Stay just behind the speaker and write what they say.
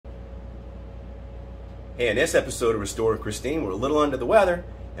Hey, in this episode of Restoring Christine, we're a little under the weather,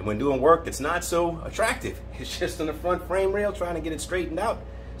 and when doing work that's not so attractive, it's just on the front frame rail trying to get it straightened out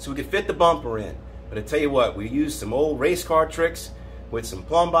so we can fit the bumper in. But I tell you what, we used some old race car tricks with some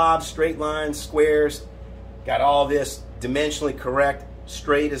plumb bobs, straight lines, squares, got all this dimensionally correct,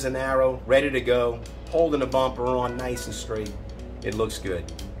 straight as an arrow, ready to go, holding the bumper on nice and straight. It looks good.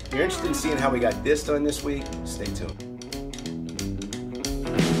 If you're interested in seeing how we got this done this week, stay tuned.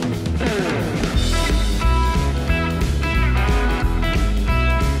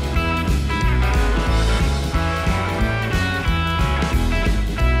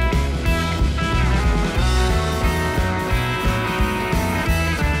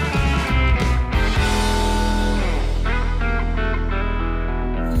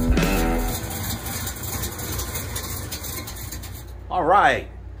 All right,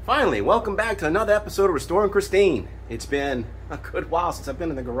 finally, welcome back to another episode of Restoring Christine. It's been a good while since I've been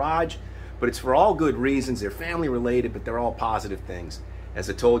in the garage, but it's for all good reasons. They're family related, but they're all positive things. As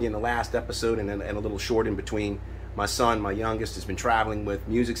I told you in the last episode and a little short in between, my son, my youngest, has been traveling with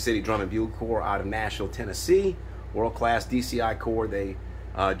Music City Drum and Bugle Corps out of Nashville, Tennessee, world-class DCI Corps. They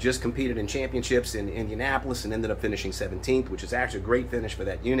just competed in championships in Indianapolis and ended up finishing 17th, which is actually a great finish for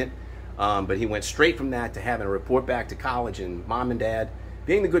that unit. But he went straight from that to having a report back to college, and mom and dad,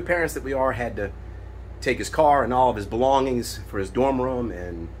 being the good parents that we are, had to take his car and all of his belongings for his dorm room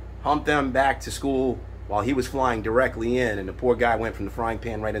and hump them back to school while he was flying directly in, and the poor guy went from the frying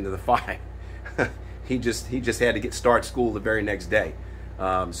pan right into the fire. he just had to start school the very next day.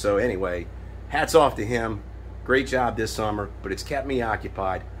 So anyway, hats off to him. Great job this summer, but it's kept me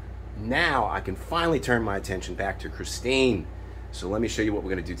occupied. Now I can finally turn my attention back to Christine. So let me show you what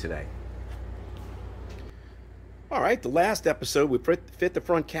we're going to do today. All right, the last episode we fit the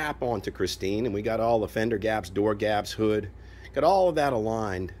front cap onto Christine, and we got all the fender gaps, door gaps, hood, got all of that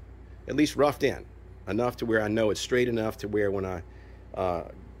aligned, at least roughed in, enough to where I know it's straight enough to where when I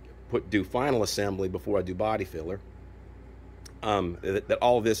do final assembly before I do body filler, that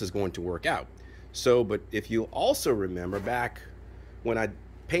all of this is going to work out. So, but if you also remember back when I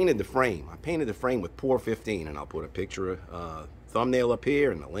painted the frame, I painted the frame with Pour 15, and I'll put a picture, thumbnail up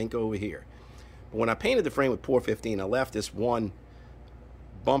here and a link over here. But when I painted the frame with Pour 15, I left this one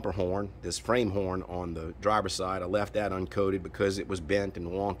bumper horn, this frame horn on the driver's side. I left that uncoated because it was bent and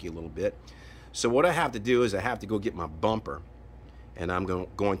wonky a little bit. So what I have to do is I have to go get my bumper, and I'm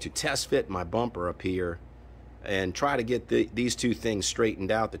going to test fit my bumper up here and try to get these two things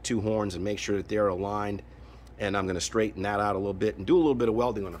straightened out, the two horns, and make sure that they're aligned. And I'm going to straighten that out a little bit and do a little bit of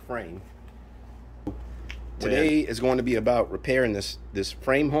welding on the frame. Today is going to be about repairing this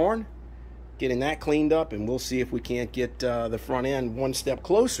frame horn, getting that cleaned up, and we'll see if we can't get the front end one step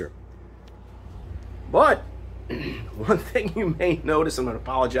closer. But one thing you may notice, I'm going to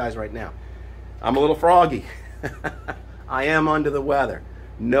apologize right now, I'm a little froggy. I am under the weather.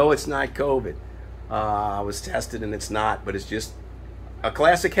 No, it's not COVID. I was tested and it's not, but it's just a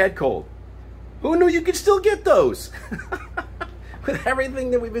classic head cold. Who knew you could still get those? With everything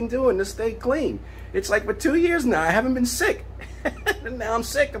that we've been doing to stay clean. It's like for 2 years now, I haven't been sick. And now I'm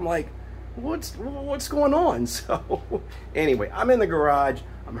sick. I'm like, what's going on? So anyway, I'm in the garage.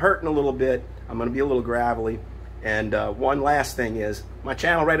 I'm hurting a little bit. I'm going to be a little gravelly. And one last thing is, my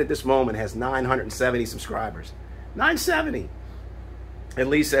channel right at this moment has 970 subscribers. 970! At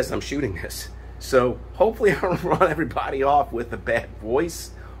least as I'm shooting this. So hopefully I don't run everybody off with a bad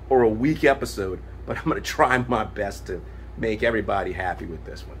voice or a weak episode, but I'm going to try my best to make everybody happy with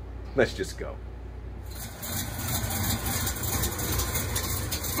this one. Let's just go.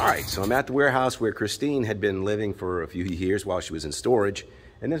 All right, so I'm at the warehouse where Christine had been living for a few years while she was in storage,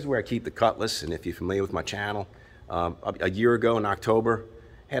 and this is where I keep the Cutlass. And if you're familiar with my channel, a year ago in October,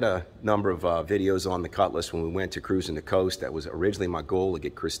 had a number of videos on the Cutlass when we went to Cruising the Coast. That was originally my goal, to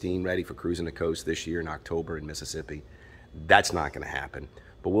get Christine ready for Cruising the Coast this year in October in Mississippi. That's not going to happen.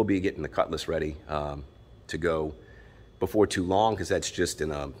 But we'll be getting the Cutlass ready to go before too long, because that's just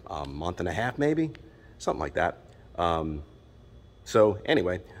in a month and a half, maybe, something like that. So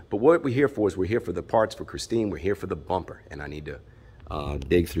anyway, but what we're here for is we're here for the parts for Christine. We're here for the bumper, and I need to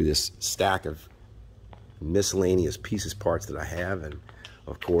dig through this stack of miscellaneous pieces, parts that I have. And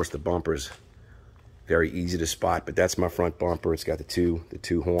of course, the bumper's very easy to spot, but that's my front bumper. It's got the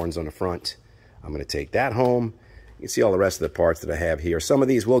two horns on the front. I'm going to take that home. You can see all the rest of the parts that I have here. Some of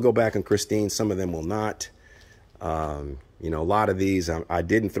these will go back on Christine, some of them will not. You know, a lot of these I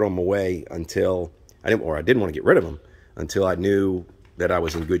didn't throw them away until I didn't want to get rid of them until I knew that I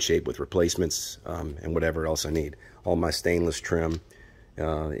was in good shape with replacements and whatever else I need. All my stainless trim,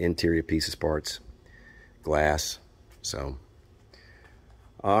 interior pieces, parts, glass. So,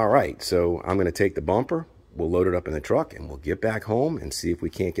 all right. So I'm going to take the bumper. we'll load it up in the truck and we'll get back home and see if we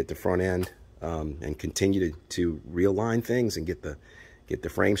can't get the front end and continue to realign things and get the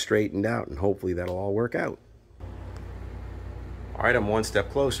frame straightened out, and hopefully that'll all work out. All right, I'm one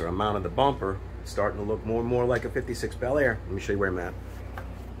step closer. I'm mounted the bumper. It's starting to look more and more like a 56 Bel Air. Let me show you where I'm at.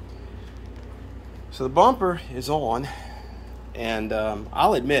 So the bumper is on, and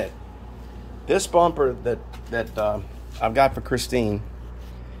I'll admit, this bumper that I've got for Christine,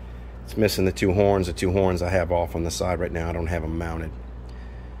 it's missing the two horns. The two horns I have off on the side right now. I don't have them mounted.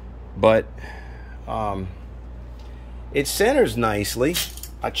 But it centers nicely.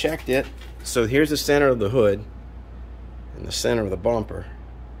 I checked it. So here's the center of the hood and the center of the bumper,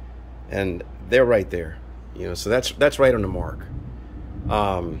 and they're right there. You know, so that's right on the mark.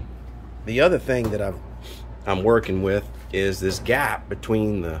 The other thing that I'm working with is this gap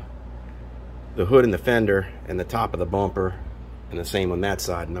between the hood and the fender and the top of the bumper, and the same on that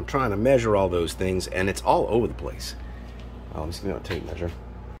side. And I'm trying to measure all those things, and it's all over the place. I'm just going to tape measure.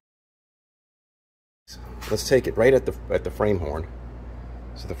 So let's take it right at the frame horn.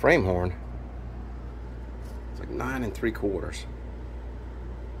 So the frame horn, it's like 9 3/4.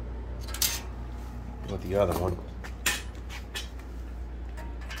 With the other one,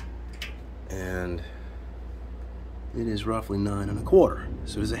 and it is roughly 9 1/4.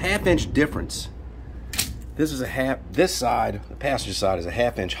 So there's a 1/2 inch difference. This is this side, the passenger side, is a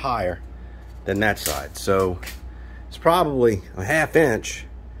 1/2 inch higher than that side. So it's probably a 1/2 inch.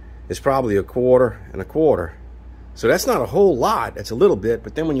 It's probably 1/4 and 1/4. So that's not a whole lot. That's a little bit.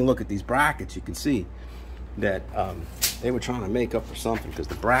 But then when you look at these brackets, you can see that they were trying to make up for something, because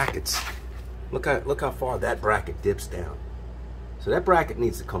the brackets, look how far that bracket dips down. So that bracket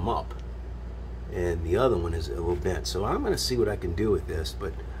needs to come up, and the other one is a little bent. So I'm going to see what I can do with this,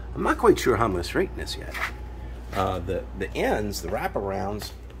 but I'm not quite sure how I'm going to straighten this yet. The ends, the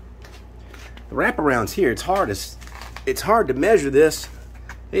wraparounds here, it's hard to measure this.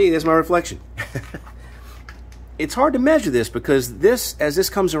 Hey, there's my reflection. It's hard to measure this, because this, as this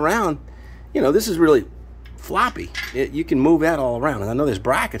comes around, you know, this is really floppy. You can move that all around, and I know there's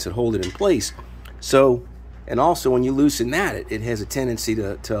brackets that hold it in place. So, and also when you loosen that, it has a tendency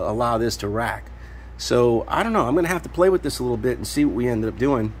to allow this to rack. So I don't know. I'm going to have to play with this a little bit and see what we end up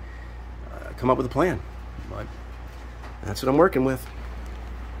doing. Come up with a plan. But that's what I'm working with.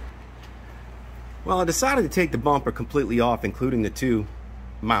 Well, I decided to take the bumper completely off, including the two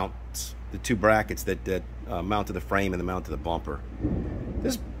mounts, the two brackets that mount to the frame and the mount to the bumper.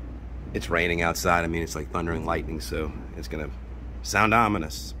 It's raining outside. I mean, it's like thunder and lightning, so it's going to sound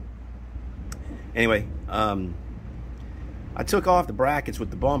ominous. Anyway, I took off the brackets with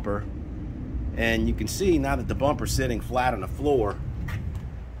the bumper, and you can see now that the bumper's sitting flat on the floor,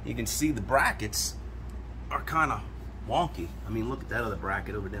 you can see the brackets are kind of wonky. I mean, look at that other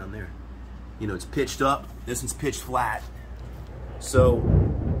bracket over down there. You know, it's pitched up. This one's pitched flat. So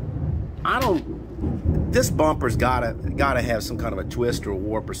this bumper's gotta have some kind of a twist or a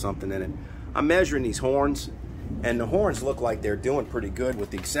warp or something in it. I'm measuring these horns, and the horns look like they're doing pretty good,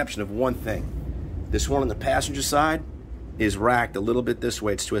 with the exception of one thing. This one on the passenger side is racked a little bit this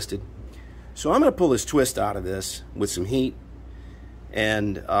way. It's twisted. So I'm going to pull this twist out of this with some heat,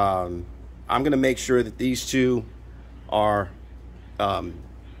 and I'm going to make sure that these two are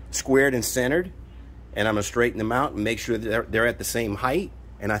squared and centered, and I'm going to straighten them out and make sure that they're at the same height,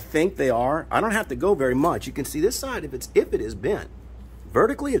 and I think they are. I don't have to go very much. You can see this side, if it is bent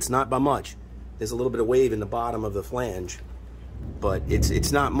vertically, it's not by much. There's a little bit of wave in the bottom of the flange, but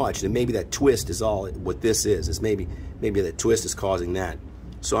it's not much. And maybe that twist is all what this is. It's maybe that twist is causing that.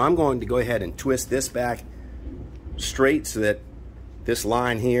 So I'm going to go ahead and twist this back straight so that this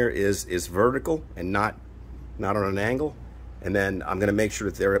line here is vertical and not on an angle. And then I'm going to make sure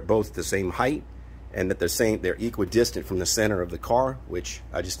that they're both the same height, and that they're equidistant from the center of the car, which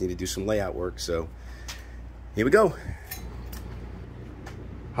I just need to do some layout work. So here we go.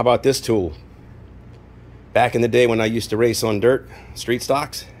 How about this tool? Back in the day when I used to race on dirt, street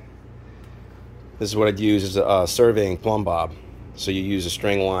stocks, this is what I'd use as a surveying plumb bob. So you use a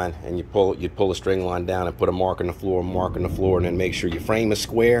string line, and you pull a string line down and put a mark on the floor, and then make sure your frame is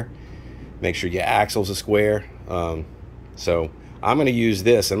square, make sure your axles are square. So I'm going to use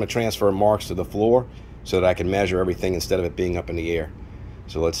this. I'm going to transfer marks to the floor so that I can measure everything instead of it being up in the air.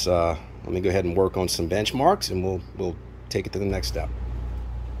 So let me go ahead and work on some benchmarks, and we'll take it to the next step.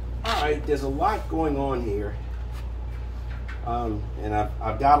 All right, there's a lot going on here, and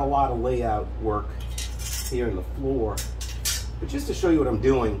I've got a lot of layout work here in the floor. But just to show you what I'm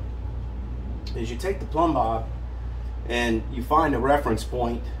doing, is you take the plumb bob and you find a reference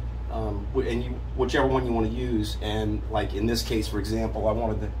point, and whichever one you want to use. And like in this case, for example, I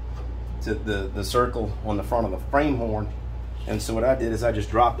wanted to the circle on the front of the frame horn. And so what I did is I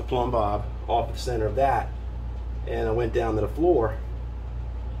just dropped the plumb bob off the center of that, and I went down to the floor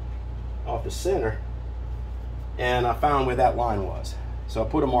off the center, and I found where that line was. So I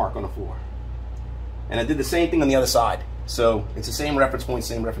put a mark on the floor. And I did the same thing on the other side. So it's the same reference point,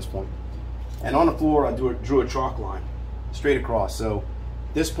 same reference point. And on the floor, I drew a chalk line straight across. So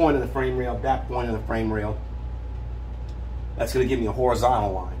this point of the frame rail, that point of the frame rail, that's going to give me a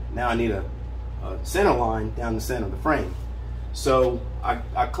horizontal line. Now I need a center line down the center of the frame. So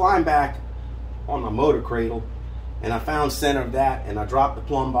I climbed back on my motor cradle, and I found center of that, and I dropped the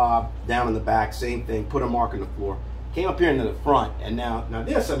plumb bob down in the back, same thing, put a mark on the floor. Came up here into the front, and now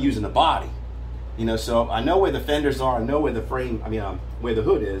this I'm using the body. You know, so I know where the fenders are, I know where the frame, where the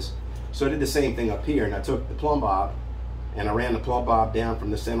hood is. So I did the same thing up here, and I took the plumb bob, and I ran the plumb bob down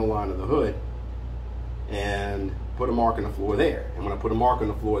from the center line of the hood, and put a mark on the floor there. And when I put a mark on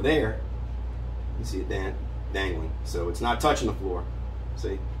the floor there, you see it dangling. So it's not touching the floor,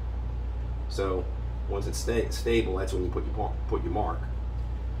 see? So once it's stable, that's when you put your mark.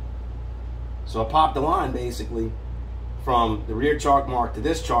 So I popped the line basically from the rear chalk mark to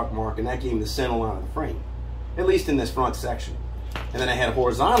this chalk mark, and that gave me the center line of the frame, at least in this front section. And then I had a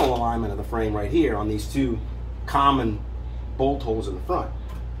horizontal alignment of the frame right here on these two common bolt holes in the front.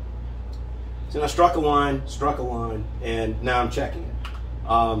 So I struck a line, and now I'm checking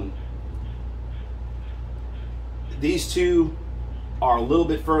it. These two are a little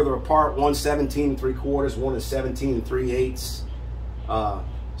bit further apart. One's 17 3/4, one is 17 3/8.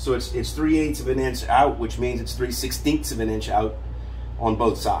 So it's 3/8 of an inch out, which means it's 3/16 of an inch out on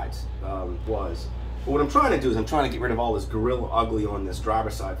both sides. But what I'm trying to do is I'm trying to get rid of all this Gorilla Ugly on this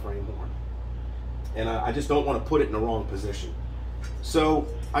driver's side frame horn. And I just don't want to put it in the wrong position. So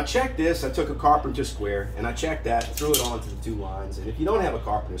I checked this, I took a carpenter square, and I checked that, threw it onto the two lines. And if you don't have a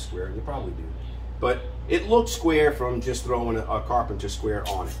carpenter square, you probably do, but it looked square from just throwing a carpenter square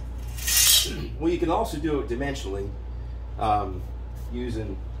on it. Well, you can also do it dimensionally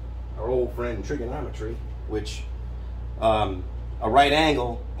using our old friend trigonometry, which a right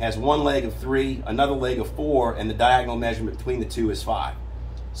angle has one leg of 3, another leg of 4, and the diagonal measurement between the two is 5.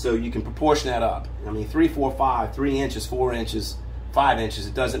 So you can proportion that up. 3, 4, 5, 3 inches, 4 inches, 5 inches.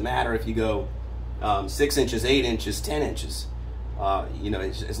 It doesn't matter if you go 6 inches, 8 inches, 10 inches.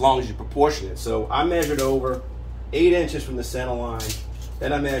 As long as you proportion it. So I measured over 8 inches from the center line.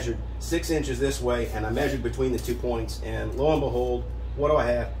 Then I measured 6 inches this way, and I measured between the 2 points. And lo and behold, what do I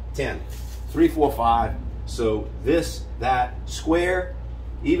have? 10. 3, 4, 5. So that square,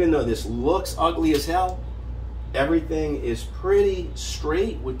 even though this looks ugly as hell, everything is pretty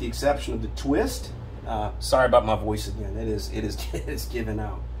straight with the exception of the twist. Sorry about my voice again. It is giving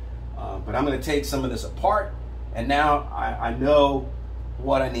out. But I'm going to take some of this apart, and now I know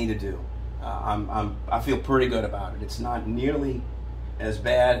what I need to do. I feel pretty good about it. It's not nearly as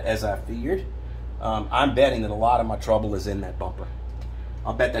bad as I feared. I'm betting that a lot of my trouble is in that bumper.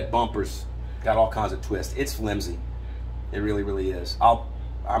 I'll bet that bumper's got all kinds of twists. It's flimsy. It really, really is.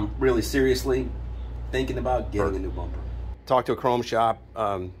 I'm really seriously thinking about getting a new bumper. Talked to a chrome shop,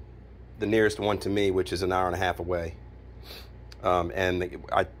 the nearest one to me, which is an hour and a half away.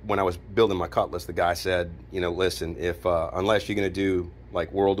 When I was building my Cutlass, the guy said, listen, unless you're going to do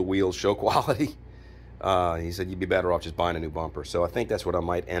like World of Wheels show quality, he said you'd be better off just buying a new bumper. So I think that's what I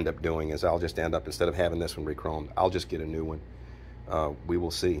might end up doing, is I'll just end up, instead of having this one re-chromed, I'll just get a new one. We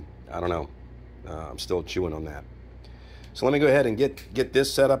will see. I don't know. I'm still chewing on that. So let me go ahead and get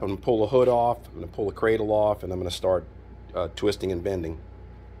this set up. I'm going to pull the hood off. I'm going to pull the cradle off, and I'm going to start twisting and bending.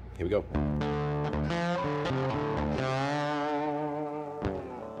 Here we go.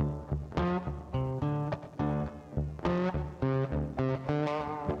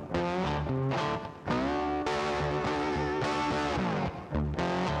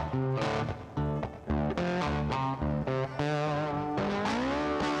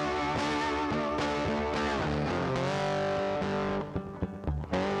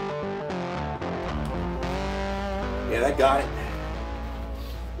 Yeah, that got it.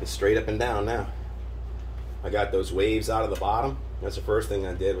 It's straight up and down now. I got those waves out of the bottom. That's the first thing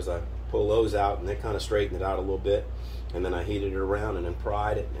I did, was I pulled those out, and they kind of straightened it out a little bit. And then I heated it around and then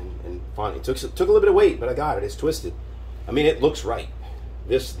pried it, and finally it took a little bit of weight, but I got it. It's twisted. It looks right.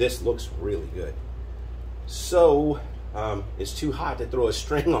 This looks really good. So it's too hot to throw a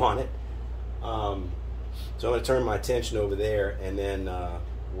string on it. So I'm going to turn my attention over there, and then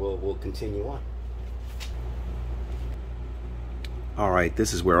we'll continue on. All right,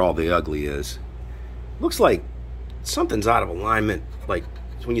 this is where all the ugly is. Looks like something's out of alignment. Like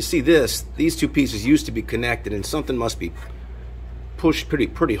when you see this, these two pieces used to be connected, and something must be pushed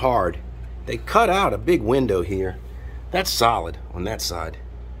pretty hard they cut out a big window here. That's solid on that side.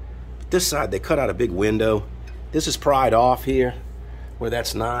 This side, they cut out a big window. This is pried off here, where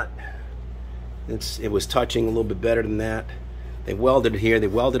that's not. It was touching a little bit better than that. They welded it here. They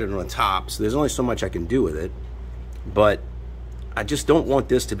welded it on the top, so there's only so much I can do with it. But I just don't want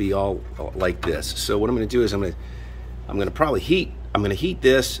this to be all like this. So what I'm going to do is I'm going to probably heat. I'm going to heat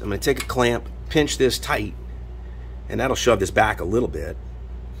this. I'm going to take a clamp, pinch this tight, and that'll shove this back a little bit.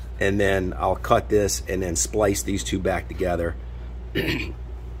 And then I'll cut this and then splice these two back together. And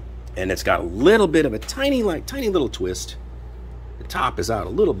it's got a little bit of a tiny little twist. The top is out a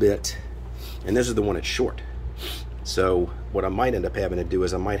little bit, and this is the one that's short. So what I might end up having to do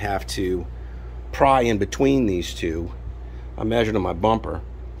is I might have to pry in between these two. I measured on my bumper,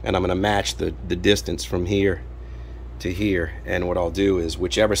 and I'm going to match the distance from here to here. And what I'll do is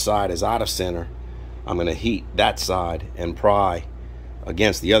whichever side is out of center, I'm going to heat that side and pry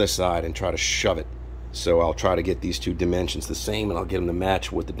against the other side and try to shove it. So I'll try to get these two dimensions the same, and I'll get them to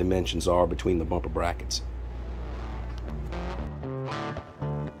match what the dimensions are between the bumper brackets.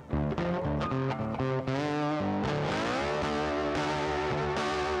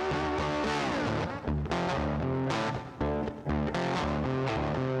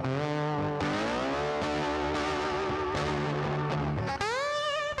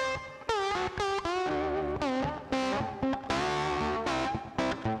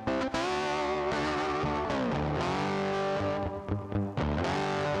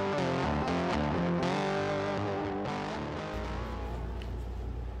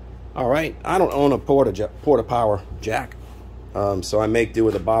 All right, I don't own a porta power jack, so I make do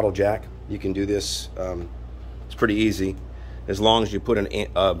with a bottle jack. You can do this, it's pretty easy. As long as you put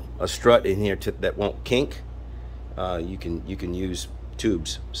a strut in here that won't kink, you can use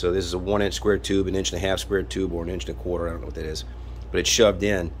tubes. So this is a 1-inch square tube, 1.5 inch square tube, or 1.25 inches, I don't know what that is. But it's shoved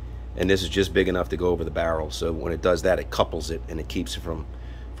in, and this is just big enough to go over the barrel. So when it does that, it couples it, and it keeps it from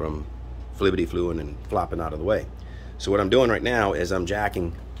flibbity-fluing and flopping out of the way. So what I'm doing right now is I'm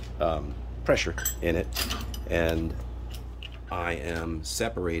jacking pressure in it, and I am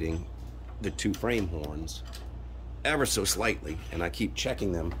separating the two frame horns ever so slightly, and I keep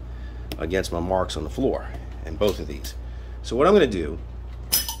checking them against my marks on the floor, and both of these. So what I'm going to do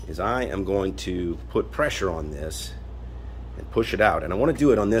is I am going to put pressure on this and push it out, and I want to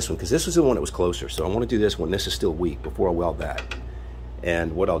do it on this one because this was the one that was closer. So I want to do this one. This is still weak before I weld that.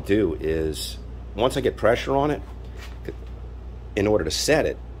 And what I'll do is once I get pressure on it, in order to set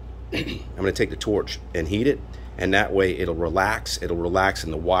it, I'm going to take the torch and heat it, and that way it'll relax. It'll relax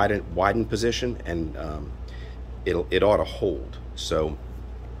in the widened position, and it ought to hold. So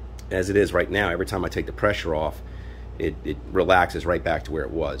as it is right now, every time I take the pressure off, it relaxes right back to where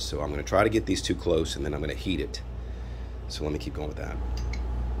it was. So I'm going to try to get these two close, and then I'm going to heat it. So let me keep going with that.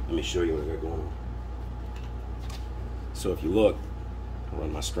 Let me show you what I got going on. So if you look, I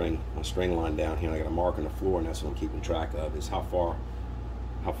run my string line down here, and I got a mark on the floor, and that's what I'm keeping track of, is how far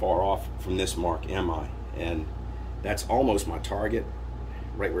off from this mark am I. And that's almost my target,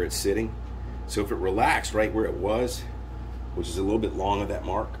 right where it's sitting. So if it relaxed right where it was, which is a little bit long of that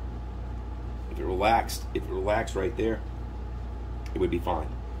mark, if it relaxed right there, it would be fine.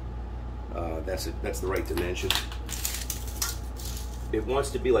 That's the right dimension. It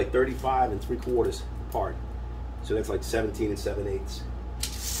wants to be like 35 3/4 apart. So that's like 17 7/8,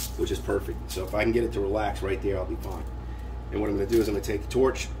 which is perfect. So if I can get it to relax right there, I'll be fine. And what I'm going to do is I'm going to take the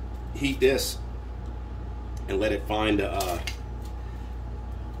torch, heat this, and let it find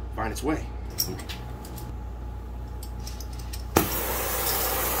its way.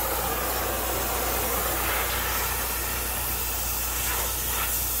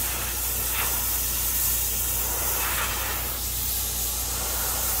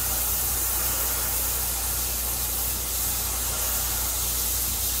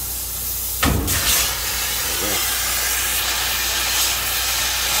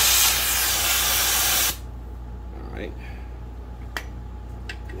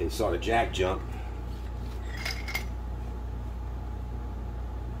 You saw the jack jump.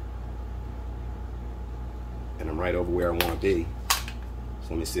 And I'm right over where I want to be. So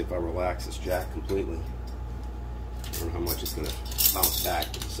let me see if I relax this jack completely. I don't know how much it's going to bounce back,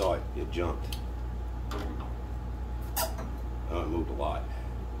 but you saw it jumped. Oh, it moved a lot.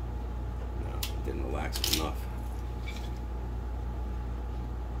 No, it didn't relax it enough.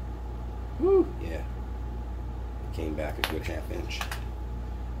 Woo, yeah. It came back a good 1/2 inch.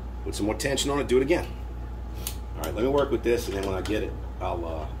 Put some more tension on it, do it again. All right, let me work with this, and then when I get it,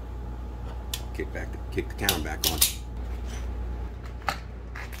 I'll kick the camera back on.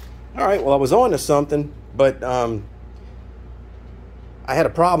 All right, well, I was on to something, but I I had a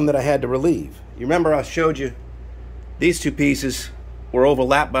problem that I had to relieve. You remember I showed you these two pieces were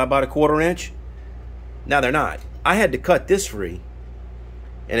overlapped by about 1/4 inch? Now they're not. I had to cut this free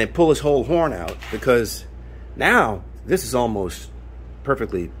and then pull this whole horn out, because now this is almost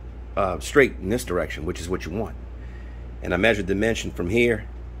perfectly straight in this direction, which is what you want. And I measured the dimension from here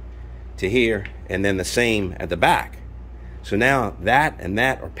to here, and then the same at the back. So now that and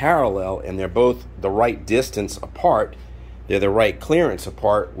that are parallel, and they're both the right distance apart. They're the right clearance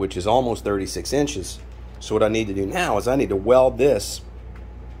apart, which is almost 36 inches. So what I need to do now is I need to weld this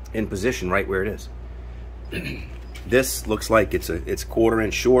in position right where it is. This looks like it's 1/4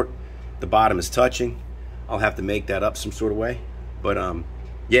 inch short. The bottom is touching. I'll have to make that up some sort of way. But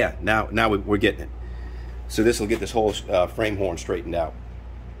yeah, now we're getting it. So this will get this whole frame horn straightened out.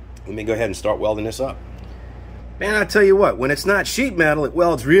 Let me go ahead and start welding this up. Man, I tell you what, when it's not sheet metal, it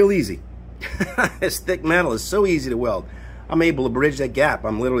welds real easy. This thick metal is so easy to weld. I'm able to bridge that gap.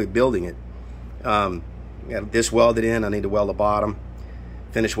 I'm literally building it. Got this welded in. I need to weld the bottom.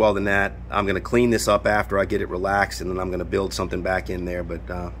 Finish welding that. I'm going to clean this up after I get it relaxed, and then I'm going to build something back in there. But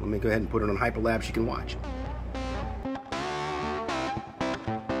let me go ahead and put it on hyperlapse. You can watch.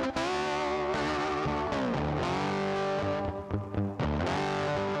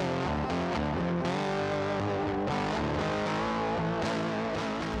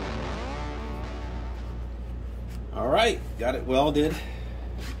 Alright, got it welded.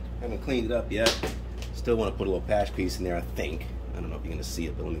 Haven't cleaned it up yet. Still want to put a little patch piece in there, I think. I don't know if you're going to see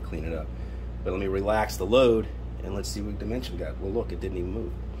it, but let me clean it up. But let me relax the load, and let's see what dimension got. Well, look, it didn't even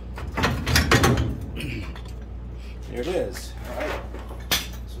move. There it is. Alright.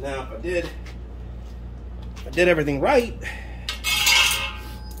 So now if I did everything right.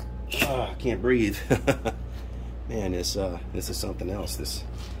 I can't breathe. Man, this is something else. This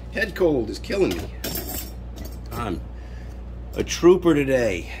head cold is killing me. I'm a trooper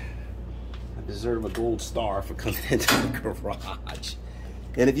today. I deserve a gold star for coming into the garage.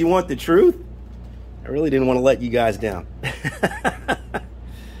 And if you want the truth, I really didn't want to let you guys down.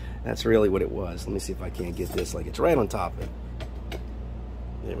 That's really what it was. Let me see if I can't get this like it's right on top of it.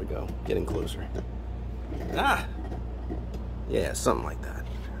 There we go. Getting closer. Ah! Yeah, something like that.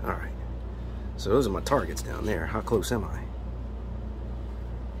 All right. So those are my targets down there. How close am I?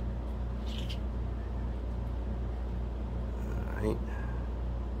 Right.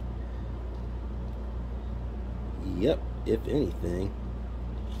 Yep, if anything.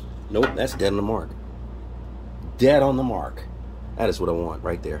 Nope, that's dead on the mark. Dead on the mark. That is what I want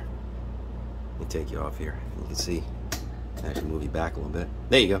right there. Let me take you off here. You can see. Actually move you back a little bit.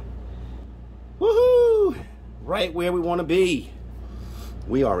 There you go. Woohoo! Right where we want to be.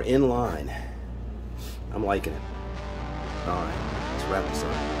 We are in line. I'm liking it. Alright, let's wrap this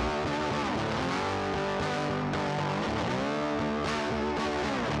up.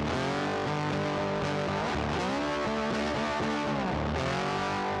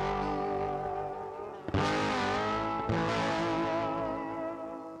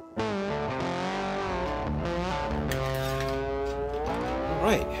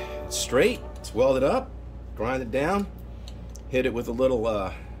 Right, it's straight, it's welded up, grind it down, hit it with a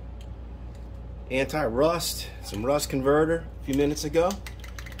little anti-rust, some rust converter a few minutes ago.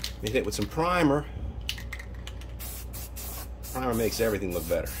 We hit it with some primer. Primer makes everything look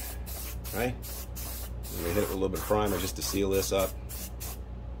better, right? We hit it with a little bit of primer just to seal this up.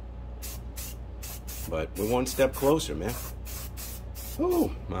 But we're one step closer, man.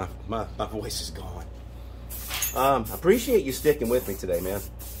 Ooh, my voice is gone. I appreciate you sticking with me today, man.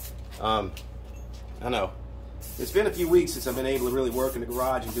 I know. It's been a few weeks since I've been able to really work in the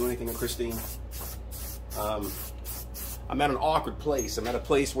garage and do anything with Christine. I'm at an awkward place. I'm at a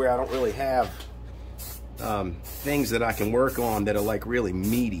place where I don't really have things that I can work on that are like really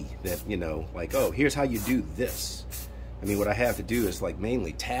meaty, that, you know, like, oh, here's how you do this. I mean, what I have to do is like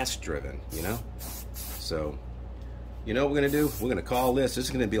mainly task driven, you know? So, you know what we're gonna do? We're gonna call this. This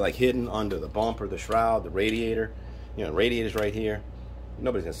is gonna be like hidden under the bumper, the shroud, the radiator. You know, the radiator's right here.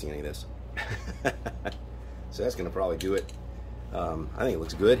 Nobody's gonna see any of this. So that's gonna probably do it. I think it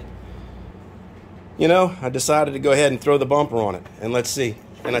looks good. You know, I decided to go ahead and throw the bumper on it, and let's see.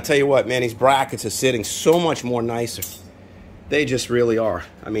 And I tell you what, man, these brackets are sitting so much more nicer. They just really are.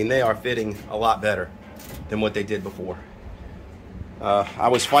 I mean, they are fitting a lot better than what they did before. I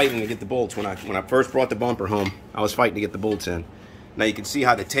was fighting to get the bolts when I first brought the bumper home. I was fighting to get the bolts in. Now you can see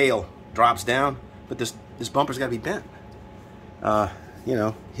how the tail drops down, but this bumper's got to be bent. You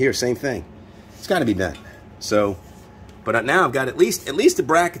know, here, same thing. It's got to be bent. So, but now I've got at least the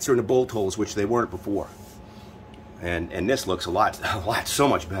brackets are in the bolt holes, which they weren't before. And this looks so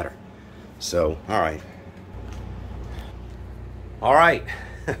much better. So, all right. All right,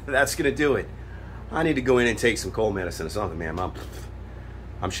 that's gonna do it. I need to go in and take some cold medicine or something, man.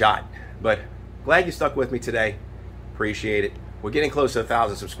 I'm shot. But glad you stuck with me today. Appreciate it. We're getting close to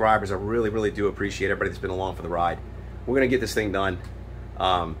 1,000 subscribers. I really do appreciate everybody that's been along for the ride. We're gonna get this thing done.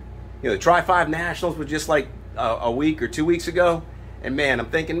 You know, the Tri-5 Nationals was just like a week or 2 weeks ago. And man,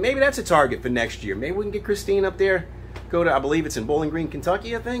 I'm thinking maybe that's a target for next year. Maybe we can get Christine up there. Go to, I believe it's in Bowling Green,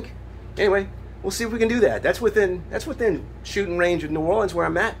 Kentucky, I think. Anyway, we'll see if we can do that. That's within shooting range of New Orleans where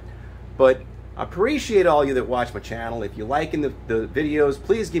I'm at. But I appreciate all you that watch my channel. If you're liking the videos,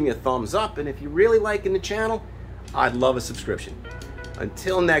 please give me a thumbs up. And if you're really liking the channel, I'd love a subscription.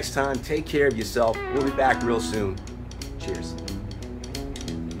 Until next time, take care of yourself. We'll be back real soon. Cheers.